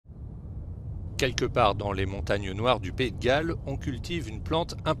Quelque part dans les montagnes noires du Pays de Galles, on cultive une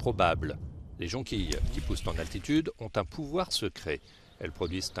plante improbable. Les jonquilles, qui poussent en altitude, ont un pouvoir secret. Elles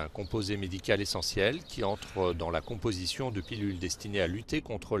produisent un composé médical essentiel qui entre dans la composition de pilules destinées à lutter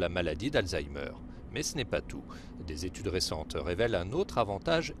contre la maladie d'Alzheimer. Mais ce n'est pas tout. Des études récentes révèlent un autre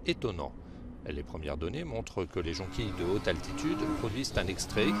avantage étonnant. Les premières données montrent que les jonquilles de haute altitude produisent un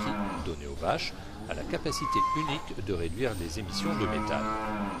extrait qui, donné aux vaches, a la capacité unique de réduire les émissions de méthane.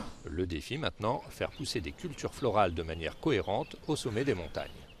 Le défi maintenant, faire pousser des cultures florales de manière cohérente au sommet des montagnes.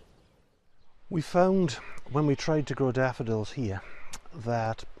 We found, when we tried to grow daffodils here,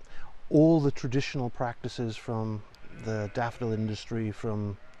 that all the traditional practices from the daffodil industry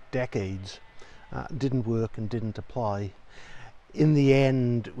from decades didn't work and didn't apply. In the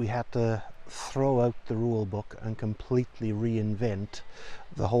end, we had to throw out the rule book and completely reinvent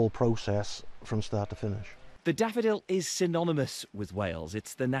the whole process from start to finish. The daffodil is synonymous with Wales.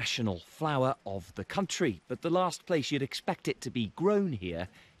 It's the national flower of the country. But the last place you'd expect it to be grown here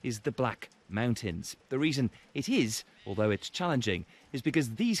is the Black Mountains. The reason it is, although it's challenging, is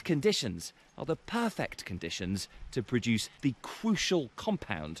because these conditions are the perfect conditions to produce the crucial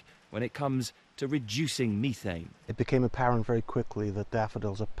compound when it comes to reducing methane. It became apparent very quickly that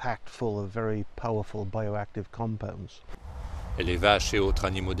daffodils are packed full of very powerful bioactive compounds. Les vaches et autres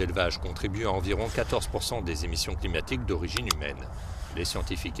animaux d'élevage contribuent à environ 14% des émissions climatiques d'origine humaine. Les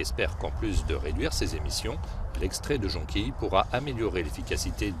scientifiques espèrent qu'en plus de réduire ces émissions, l'extrait de jonquilles pourra améliorer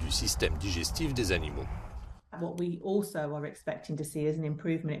l'efficacité du système digestif des animaux. What we also are expecting to see is an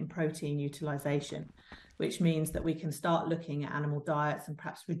improvement in protein utilisation, which means that we can start looking at animal diets and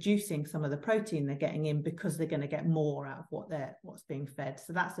perhaps reducing some of the protein they're getting in because they're going to get more out of what's being fed.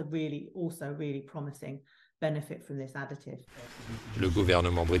 So that's a really promising benefit from this additive. Le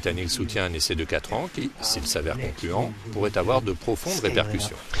gouvernement britannique soutient un essai de 4 ans qui, s'il s'avère concluant, pourrait avoir de profondes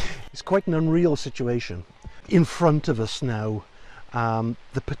répercussions. It's quite an unreal situation in front of us now.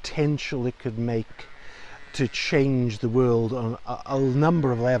 The potential it could make to change the world on a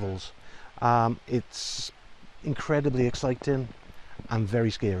number of levels. It's incredibly exciting and very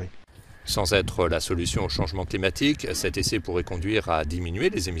scary. Sans être la solution au changement climatique, cet essai pourrait conduire à diminuer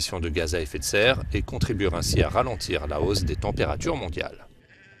les émissions de gaz à effet de serre et contribuer ainsi à ralentir la hausse des températures mondiales.